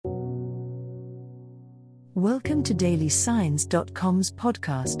Welcome to dailysigns.com's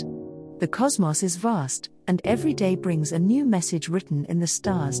podcast. The cosmos is vast, and every day brings a new message written in the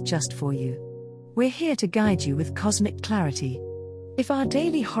stars just for you. We're here to guide you with cosmic clarity. If our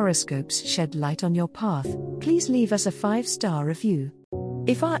daily horoscopes shed light on your path, please leave us a 5-star review.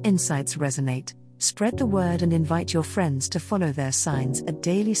 If our insights resonate, spread the word and invite your friends to follow their signs at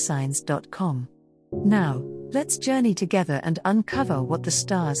dailysigns.com. Now, let's journey together and uncover what the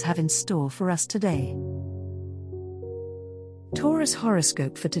stars have in store for us today. Taurus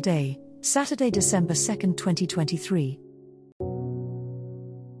horoscope for today, Saturday, December 2nd, 2023.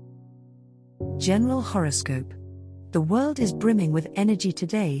 General horoscope. The world is brimming with energy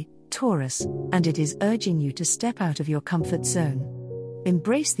today, Taurus, and it is urging you to step out of your comfort zone.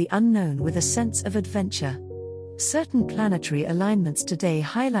 Embrace the unknown with a sense of adventure. Certain planetary alignments today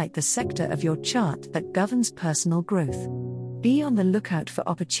highlight the sector of your chart that governs personal growth. Be on the lookout for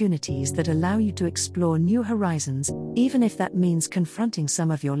opportunities that allow you to explore new horizons, even if that means confronting some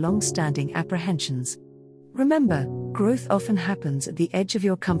of your long-standing apprehensions. Remember, growth often happens at the edge of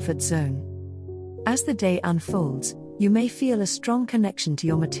your comfort zone. As the day unfolds, you may feel a strong connection to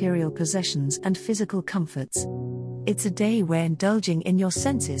your material possessions and physical comforts. It's a day where indulging in your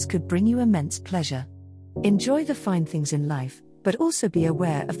senses could bring you immense pleasure. Enjoy the fine things in life, but also be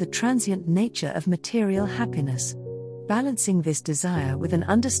aware of the transient nature of material happiness. Balancing this desire with an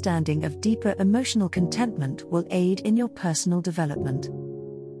understanding of deeper emotional contentment will aid in your personal development.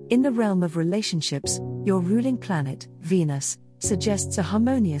 In the realm of relationships, your ruling planet, Venus, suggests a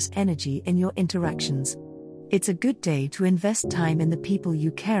harmonious energy in your interactions. It's a good day to invest time in the people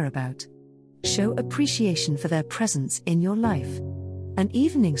you care about. Show appreciation for their presence in your life. An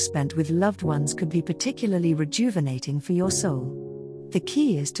evening spent with loved ones could be particularly rejuvenating for your soul. The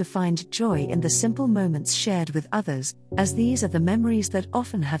key is to find joy in the simple moments shared with others, as these are the memories that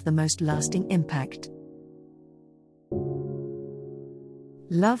often have the most lasting impact.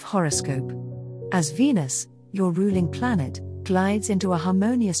 Love horoscope. As Venus, your ruling planet, glides into a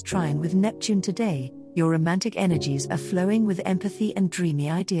harmonious trine with Neptune today, your romantic energies are flowing with empathy and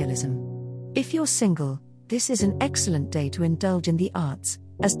dreamy idealism. If you're single, this is an excellent day to indulge in the arts,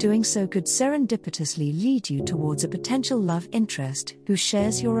 as doing so could serendipitously lead you towards a potential love interest who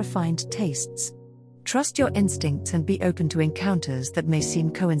shares your refined tastes. Trust your instincts and be open to encounters that may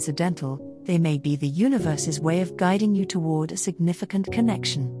seem coincidental. They may be the universe's way of guiding you toward a significant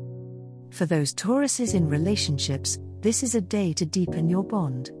connection. For those Tauruses in relationships, this is a day to deepen your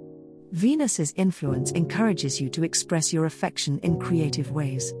bond. Venus's influence encourages you to express your affection in creative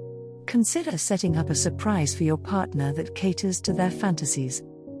ways. Consider setting up a surprise for your partner that caters to their fantasies.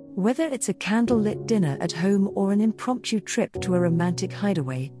 Whether it's a candlelit dinner at home or an impromptu trip to a romantic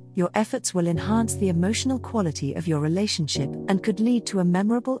hideaway, your efforts will enhance the emotional quality of your relationship and could lead to a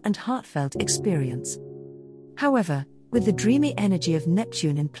memorable and heartfelt experience. However, with the dreamy energy of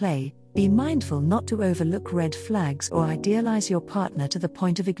Neptune in play, be mindful not to overlook red flags or idealize your partner to the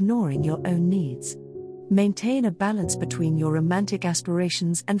point of ignoring your own needs. Maintain a balance between your romantic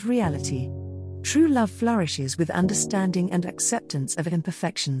aspirations and reality. True love flourishes with understanding and acceptance of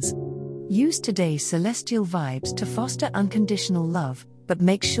imperfections. Use today's celestial vibes to foster unconditional love, but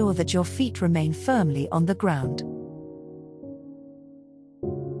make sure that your feet remain firmly on the ground.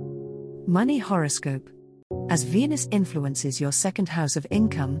 Money horoscope. As Venus influences your second house of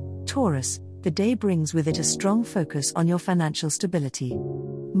income, Taurus, the day brings with it a strong focus on your financial stability.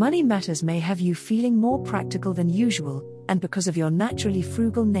 Money matters may have you feeling more practical than usual, and because of your naturally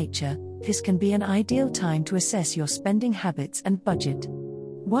frugal nature, this can be an ideal time to assess your spending habits and budget.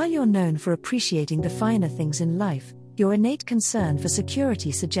 While you're known for appreciating the finer things in life, your innate concern for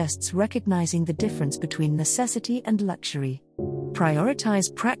security suggests recognizing the difference between necessity and luxury.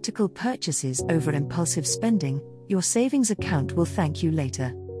 Prioritize practical purchases over impulsive spending. Your savings account will thank you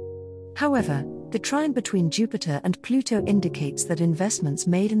later. However, the trine between Jupiter and Pluto indicates that investments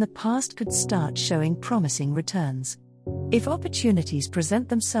made in the past could start showing promising returns. If opportunities present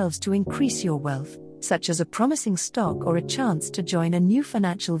themselves to increase your wealth, such as a promising stock or a chance to join a new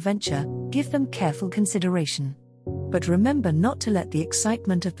financial venture, give them careful consideration. But remember not to let the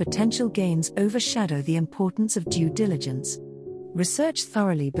excitement of potential gains overshadow the importance of due diligence. Research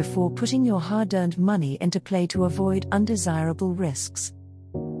thoroughly before putting your hard-earned money into play to avoid undesirable risks.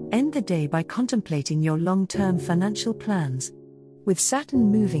 End the day by contemplating your long-term financial plans. With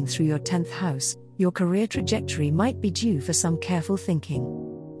Saturn moving through your 10th house, your career trajectory might be due for some careful thinking.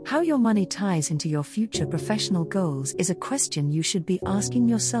 How your money ties into your future professional goals is a question you should be asking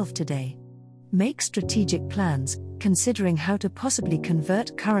yourself today. Make strategic plans, considering how to possibly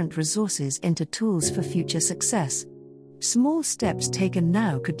convert current resources into tools for future success. Small steps taken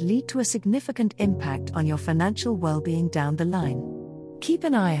now could lead to a significant impact on your financial well-being down the line. Keep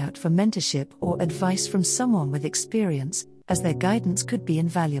an eye out for mentorship or advice from someone with experience, as their guidance could be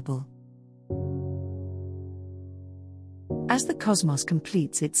invaluable. As the cosmos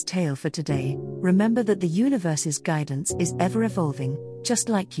completes its tale for today, remember that the universe's guidance is ever evolving, just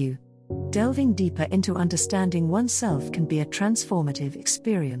like you. Delving deeper into understanding oneself can be a transformative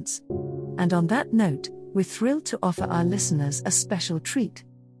experience. And on that note, we're thrilled to offer our listeners a special treat.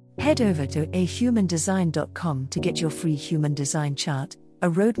 Head over to ahumandesign.com to get your free human design chart, a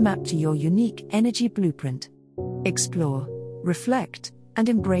roadmap to your unique energy blueprint. Explore, reflect, and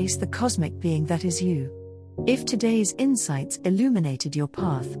embrace the cosmic being that is you. If today's insights illuminated your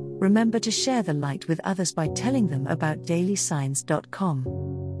path, remember to share the light with others by telling them about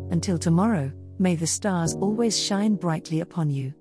dailysigns.com. Until tomorrow, may the stars always shine brightly upon you.